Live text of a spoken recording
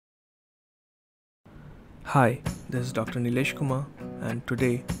Hi, this is Dr. Nilesh Kumar, and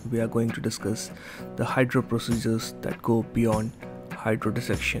today we are going to discuss the hydro procedures that go beyond hydro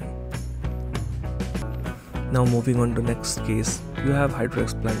dissection. Now, moving on to next case, you have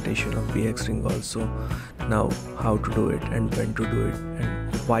hydroexplantation of BX ring also. Now, how to do it and when to do it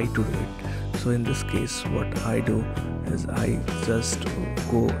and why to do it. So, in this case, what I do is I just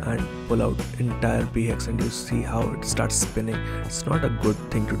go and pull out entire BX and you see how it starts spinning. It's not a good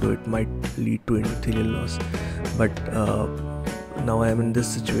thing to do, it might lead to endothelial loss, but now I am in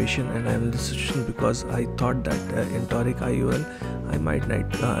this situation, and I am in this situation because I thought that in toric IOL I might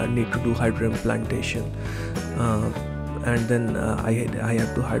need to do hydroimplantation, and then I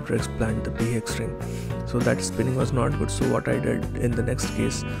have to hydroexplant the BX ring. So that spinning was not good. So what I did in the next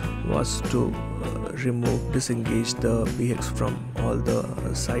case was to disengage the BX from all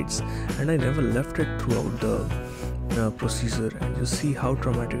the sides, and I never left it throughout the procedure. And you see how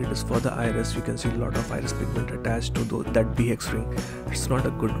traumatic it is for the iris. You can see a lot of iris pigment attached to that BX ring. It's not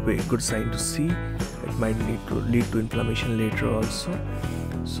a good sign to see. It might lead to inflammation later also.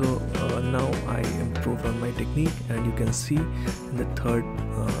 So now I improved on my technique, and you can see in the third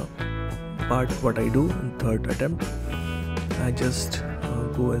part what I do in third attempt. I just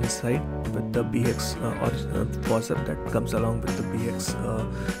go inside with the BX or forceps that comes along with the BX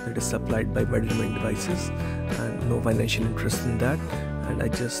that is supplied by measurement devices, and no financial interest in that. And I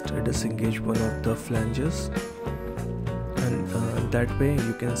just disengage one of the flanges, and that way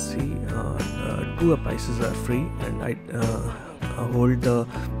you can see two apices are free, and I hold the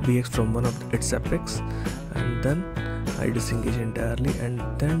BX from one of its apex, and then I disengage entirely and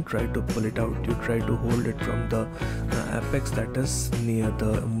then try to pull it out. You try to hold it from the apex that is near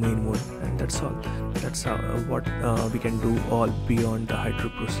the main wound, and that's all. That's how what we can do all beyond the hydro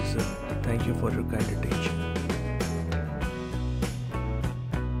procedure. Thank you for your kind attention.